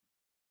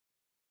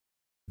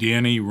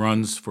Danny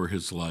runs for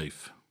his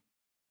life.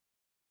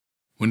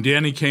 When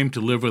Danny came to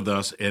live with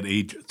us at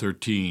age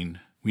 13,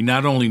 we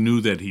not only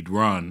knew that he'd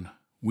run,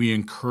 we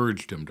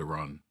encouraged him to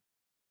run.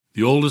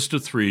 The oldest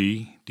of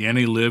three,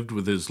 Danny lived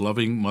with his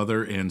loving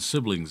mother and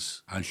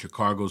siblings on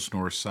Chicago's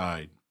north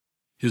side.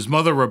 His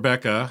mother,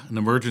 Rebecca, an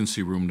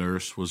emergency room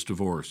nurse, was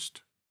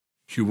divorced.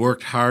 She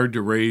worked hard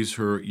to raise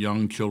her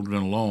young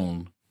children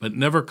alone, but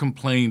never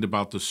complained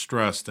about the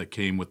stress that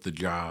came with the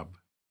job.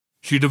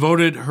 She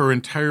devoted her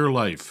entire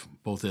life,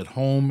 both at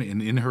home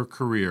and in her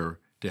career,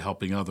 to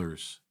helping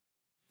others.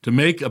 To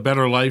make a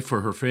better life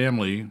for her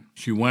family,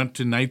 she went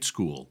to night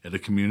school at a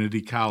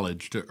community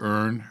college to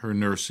earn her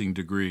nursing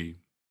degree.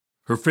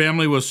 Her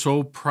family was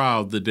so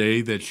proud the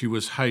day that she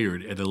was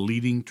hired at a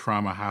leading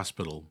trauma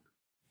hospital.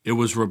 It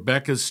was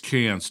Rebecca's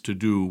chance to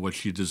do what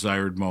she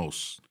desired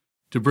most,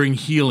 to bring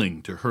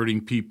healing to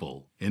hurting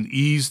people and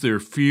ease their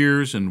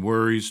fears and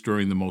worries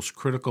during the most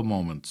critical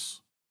moments.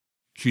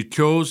 She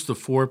chose the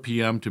 4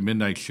 p.m. to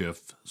midnight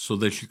shift so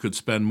that she could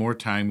spend more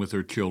time with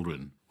her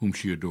children, whom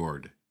she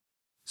adored.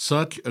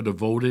 Such a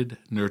devoted,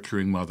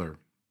 nurturing mother.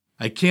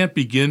 I can't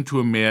begin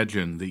to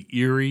imagine the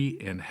eerie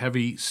and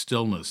heavy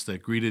stillness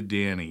that greeted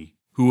Danny,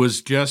 who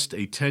was just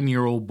a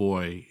 10-year-old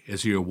boy,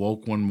 as he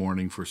awoke one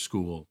morning for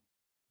school.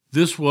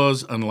 This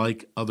was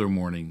unlike other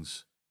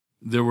mornings.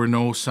 There were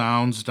no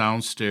sounds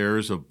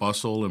downstairs of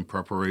bustle and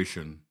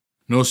preparation,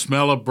 no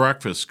smell of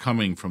breakfast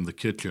coming from the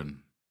kitchen,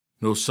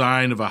 no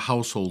sign of a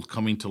household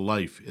coming to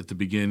life at the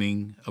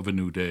beginning of a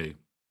new day.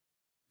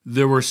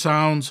 There were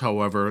sounds,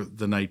 however,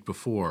 the night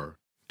before,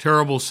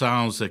 terrible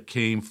sounds that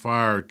came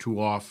far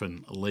too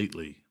often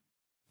lately.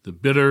 The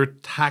bitter,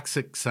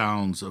 toxic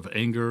sounds of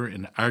anger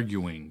and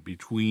arguing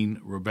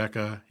between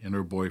Rebecca and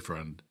her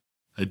boyfriend,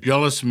 a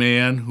jealous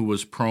man who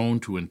was prone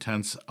to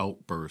intense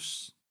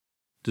outbursts.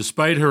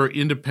 Despite her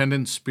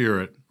independent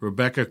spirit,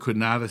 Rebecca could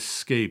not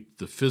escape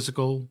the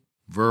physical,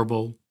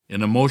 verbal,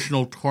 and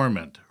emotional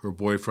torment her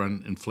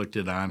boyfriend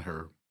inflicted on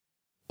her.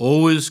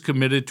 Always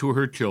committed to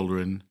her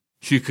children,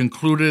 she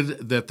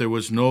concluded that there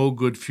was no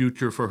good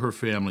future for her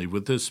family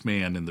with this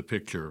man in the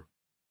picture.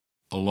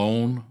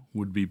 Alone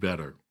would be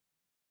better.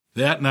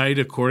 That night,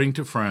 according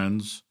to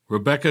friends,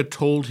 Rebecca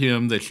told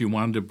him that she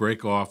wanted to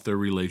break off their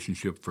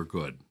relationship for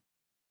good.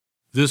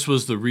 This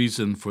was the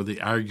reason for the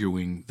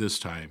arguing this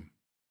time.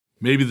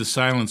 Maybe the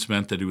silence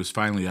meant that he was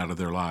finally out of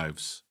their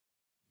lives.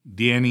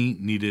 Danny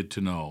needed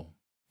to know.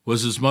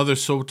 Was his mother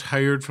so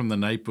tired from the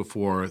night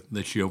before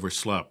that she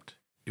overslept?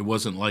 It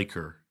wasn't like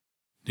her.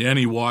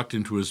 Danny walked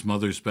into his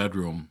mother's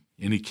bedroom,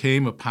 and he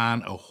came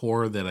upon a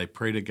horror that I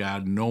pray to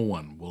God no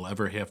one will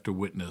ever have to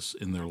witness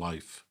in their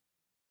life.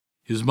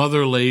 His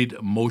mother laid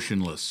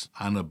motionless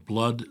on a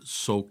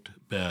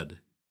blood-soaked bed.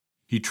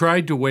 He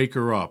tried to wake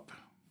her up,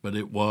 but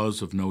it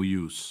was of no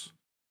use.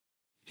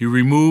 He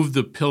removed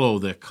the pillow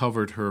that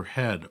covered her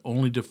head,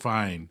 only to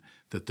find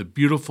that the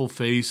beautiful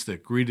face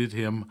that greeted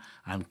him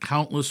on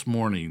countless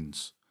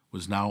mornings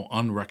was now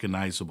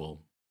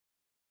unrecognizable.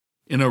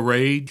 In a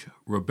rage,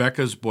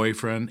 Rebecca's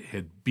boyfriend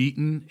had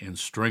beaten and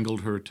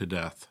strangled her to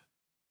death.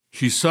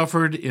 She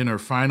suffered in her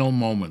final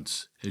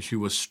moments as she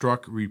was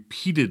struck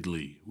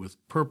repeatedly with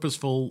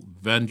purposeful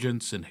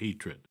vengeance and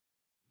hatred.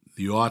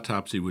 The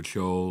autopsy would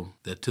show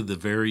that to the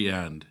very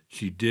end,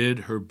 she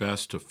did her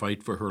best to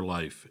fight for her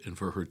life and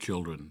for her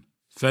children,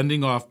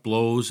 fending off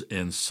blows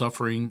and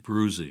suffering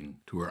bruising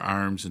to her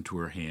arms and to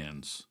her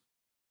hands.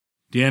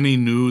 Danny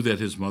knew that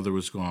his mother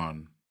was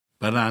gone,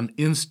 but on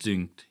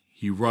instinct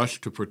he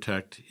rushed to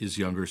protect his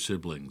younger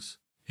siblings,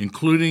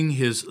 including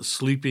his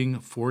sleeping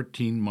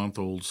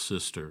 14-month-old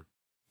sister.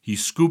 He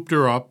scooped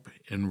her up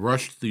and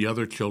rushed the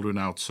other children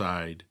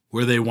outside,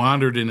 where they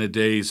wandered in a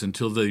daze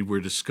until they were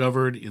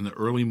discovered in the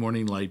early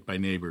morning light by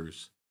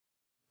neighbors.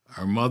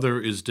 "Our mother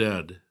is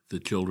dead," the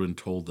children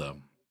told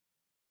them.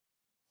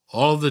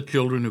 All of the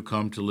children who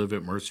come to live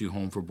at Mercy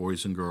Home for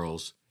Boys and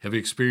Girls have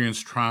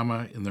experienced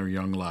trauma in their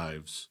young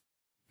lives.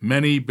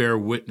 Many bear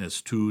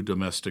witness to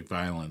domestic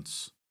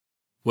violence.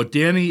 What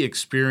Danny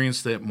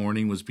experienced that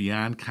morning was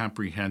beyond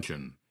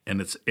comprehension,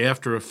 and its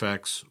after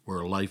effects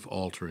were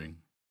life-altering.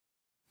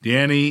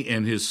 Danny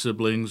and his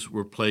siblings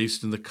were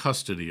placed in the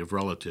custody of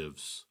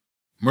relatives.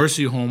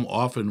 Mercy Home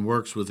often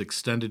works with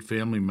extended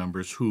family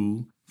members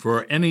who,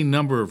 for any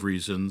number of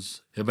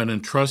reasons, have been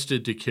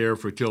entrusted to care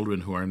for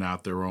children who are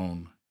not their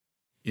own.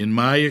 In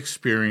my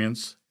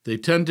experience, they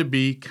tend to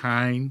be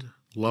kind,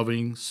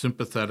 loving,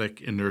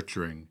 sympathetic, and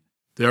nurturing.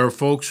 There are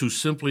folks who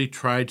simply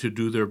try to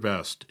do their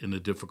best in a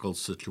difficult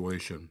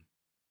situation.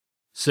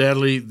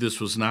 Sadly, this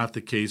was not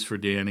the case for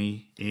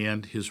Danny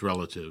and his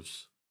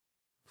relatives.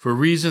 For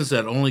reasons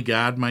that only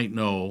God might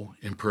know,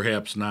 and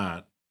perhaps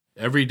not,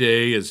 every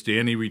day as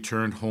Danny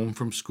returned home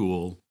from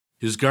school,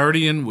 his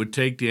guardian would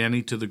take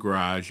Danny to the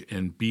garage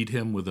and beat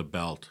him with a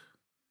belt.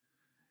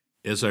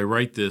 As I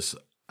write this,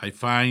 I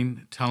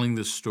find telling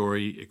this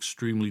story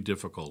extremely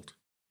difficult,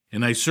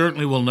 and I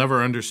certainly will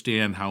never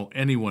understand how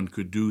anyone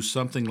could do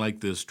something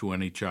like this to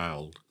any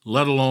child,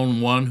 let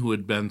alone one who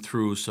had been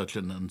through such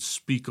an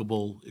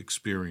unspeakable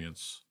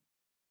experience.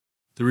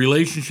 The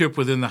relationship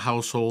within the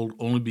household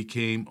only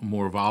became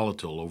more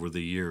volatile over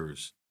the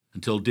years,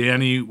 until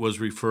Danny was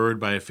referred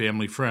by a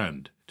family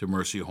friend to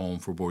Mercy Home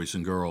for Boys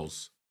and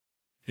Girls.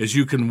 As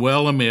you can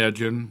well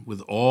imagine,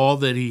 with all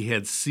that he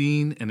had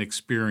seen and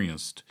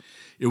experienced,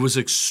 it was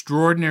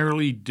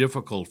extraordinarily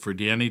difficult for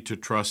Danny to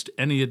trust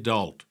any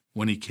adult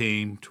when he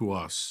came to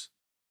us.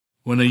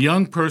 When a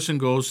young person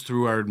goes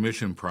through our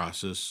admission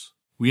process,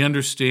 we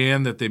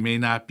understand that they may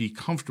not be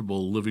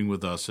comfortable living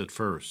with us at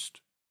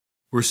first.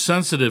 We're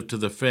sensitive to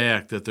the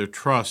fact that their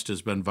trust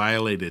has been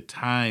violated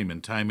time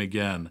and time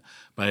again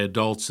by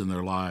adults in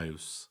their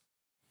lives.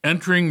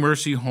 Entering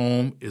Mercy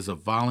Home is a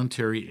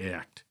voluntary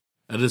act,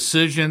 a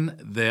decision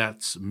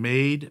that's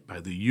made by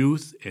the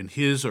youth and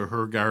his or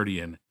her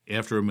guardian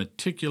after a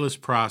meticulous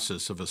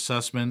process of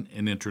assessment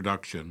and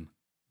introduction.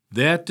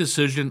 That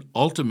decision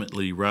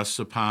ultimately rests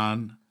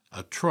upon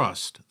a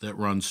trust that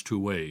runs two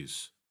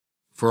ways.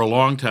 For a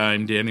long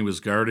time, Danny was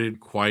guarded,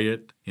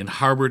 quiet, and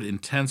harbored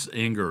intense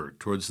anger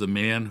towards the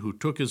man who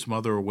took his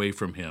mother away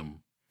from him,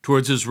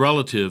 towards his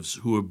relatives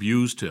who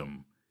abused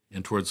him,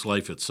 and towards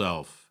life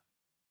itself.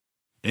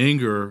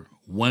 Anger,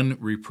 when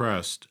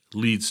repressed,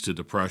 leads to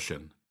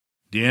depression.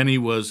 Danny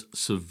was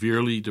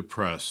severely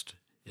depressed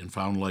and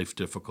found life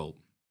difficult.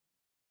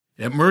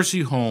 At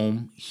Mercy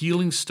Home,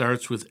 healing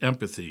starts with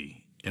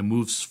empathy and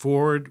moves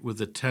forward with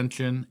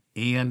attention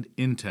and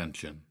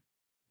intention.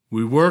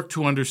 We work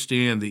to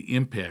understand the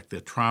impact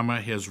that trauma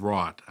has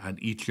wrought on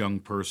each young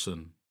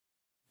person.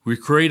 We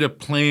create a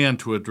plan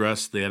to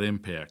address that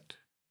impact,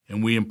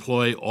 and we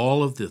employ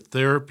all of the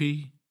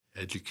therapy,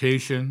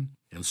 education,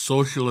 and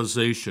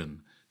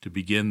socialization to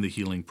begin the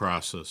healing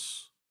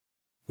process.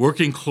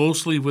 Working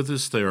closely with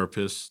his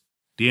therapist,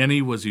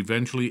 Danny was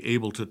eventually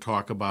able to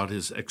talk about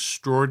his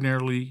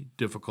extraordinarily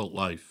difficult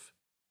life.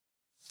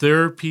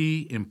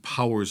 Therapy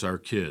empowers our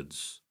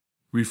kids.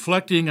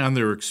 Reflecting on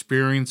their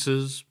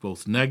experiences,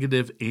 both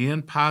negative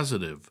and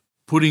positive,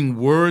 putting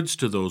words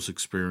to those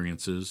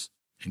experiences,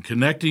 and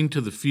connecting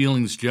to the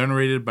feelings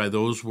generated by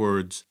those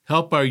words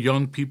help our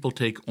young people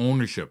take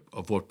ownership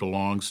of what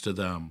belongs to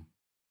them.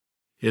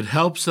 It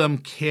helps them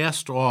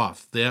cast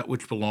off that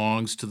which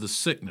belongs to the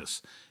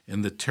sickness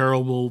and the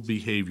terrible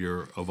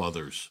behavior of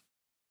others.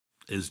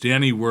 As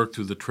Danny worked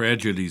through the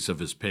tragedies of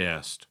his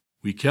past,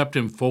 we kept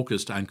him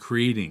focused on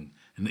creating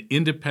an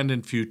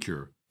independent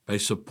future by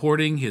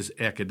supporting his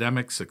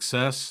academic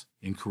success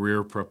and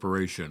career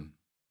preparation.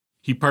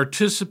 He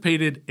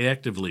participated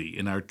actively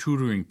in our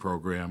tutoring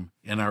program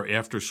and our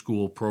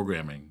after-school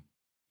programming.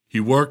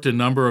 He worked a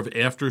number of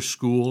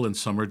after-school and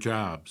summer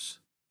jobs.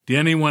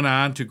 Danny went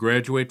on to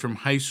graduate from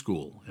high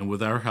school and,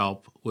 with our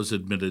help, was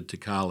admitted to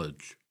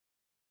college.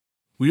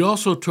 We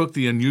also took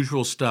the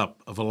unusual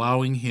step of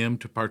allowing him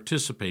to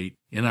participate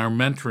in our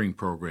mentoring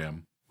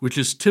program, which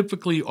is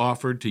typically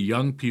offered to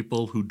young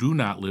people who do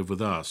not live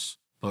with us,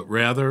 but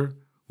rather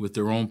with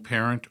their own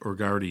parent or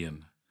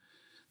guardian.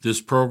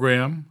 This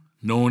program,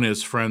 known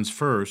as Friends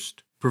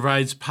First,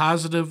 provides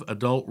positive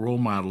adult role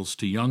models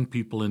to young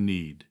people in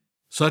need,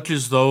 such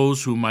as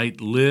those who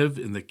might live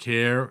in the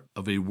care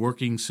of a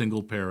working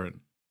single parent.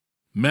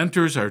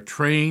 Mentors are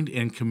trained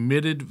and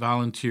committed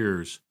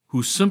volunteers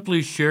who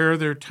simply share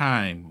their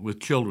time with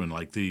children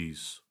like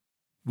these.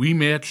 We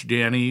matched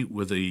Danny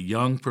with a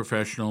young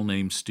professional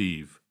named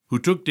Steve, who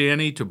took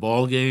Danny to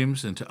ball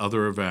games and to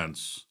other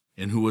events,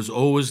 and who was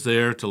always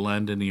there to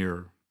lend an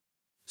ear.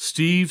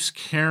 Steve's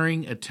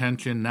caring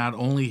attention not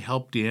only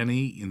helped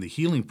Danny in the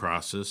healing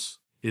process,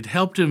 it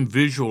helped him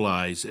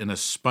visualize and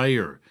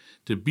aspire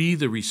to be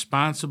the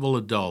responsible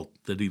adult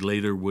that he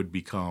later would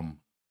become.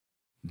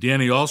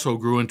 Danny also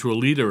grew into a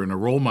leader and a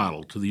role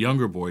model to the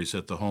younger boys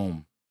at the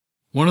home.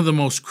 One of the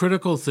most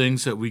critical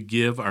things that we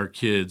give our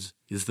kids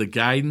is the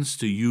guidance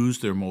to use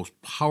their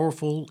most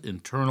powerful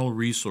internal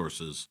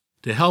resources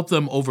to help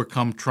them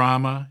overcome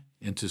trauma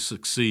and to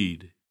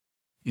succeed.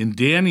 In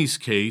Danny's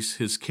case,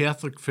 his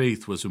Catholic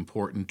faith was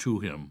important to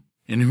him,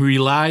 and he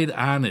relied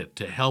on it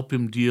to help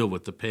him deal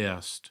with the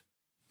past.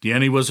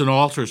 Danny was an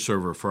altar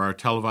server for our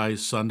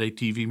televised Sunday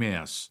TV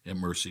Mass at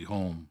Mercy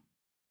Home.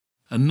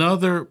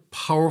 Another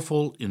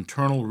powerful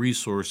internal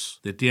resource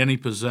that Danny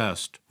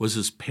possessed was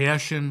his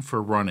passion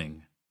for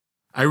running.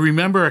 I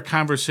remember a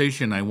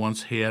conversation I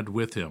once had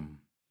with him.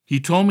 He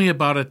told me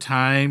about a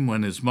time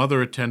when his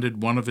mother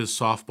attended one of his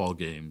softball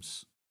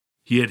games.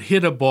 He had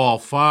hit a ball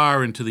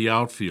far into the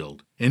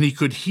outfield, and he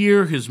could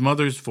hear his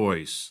mother's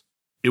voice.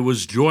 It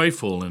was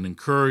joyful and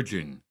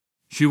encouraging.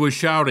 She was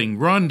shouting,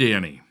 "Run,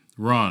 Danny,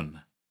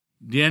 run."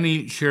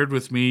 Danny shared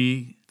with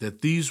me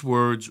that these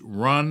words,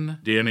 "Run,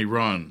 Danny,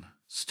 run,"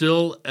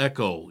 still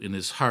echo in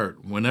his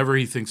heart whenever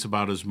he thinks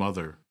about his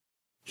mother.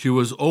 She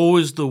was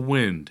always the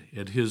wind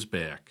at his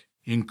back,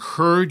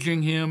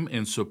 encouraging him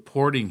and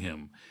supporting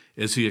him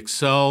as he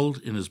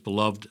excelled in his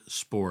beloved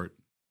sport.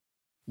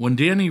 When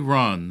Danny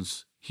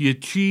runs, he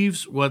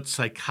achieves what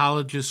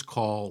psychologists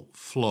call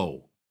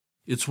flow.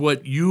 It's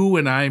what you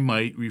and I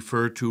might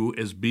refer to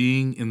as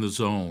being in the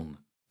zone,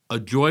 a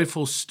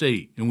joyful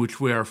state in which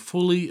we are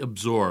fully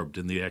absorbed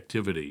in the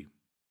activity.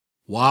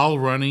 While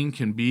running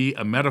can be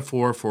a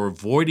metaphor for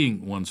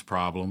avoiding one's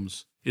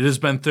problems, it has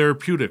been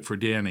therapeutic for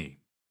Danny.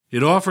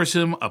 It offers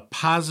him a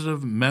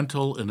positive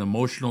mental and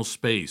emotional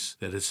space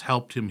that has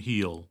helped him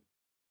heal.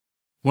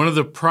 One of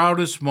the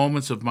proudest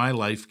moments of my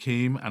life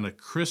came on a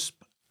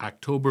crisp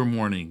October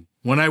morning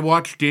when I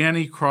watched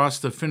Danny cross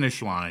the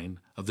finish line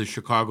of the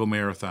Chicago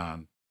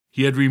Marathon.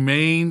 He had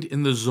remained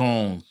in the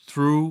zone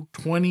through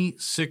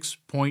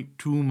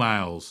 26.2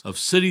 miles of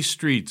city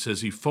streets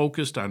as he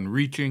focused on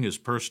reaching his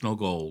personal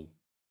goal.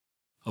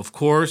 Of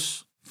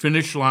course,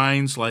 finish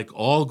lines, like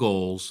all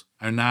goals,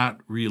 are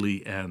not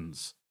really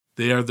ends.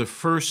 They are the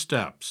first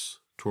steps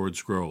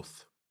towards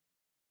growth.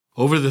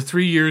 Over the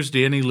 3 years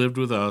Danny lived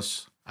with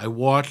us, I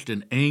watched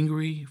an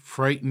angry,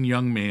 frightened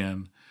young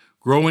man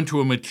grow into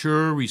a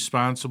mature,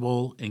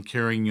 responsible, and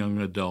caring young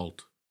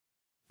adult.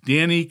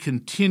 Danny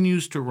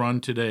continues to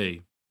run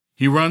today.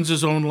 He runs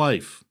his own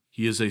life.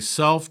 He is a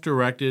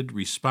self-directed,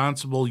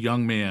 responsible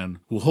young man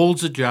who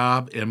holds a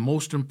job and,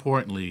 most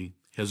importantly,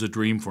 has a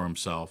dream for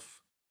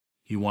himself.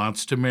 He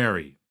wants to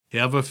marry,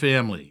 have a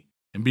family,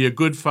 and be a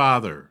good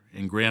father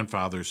and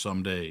grandfather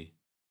someday.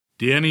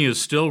 Danny is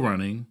still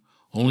running,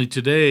 only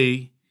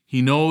today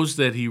he knows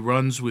that he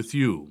runs with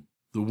you,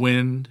 the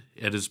wind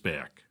at his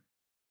back.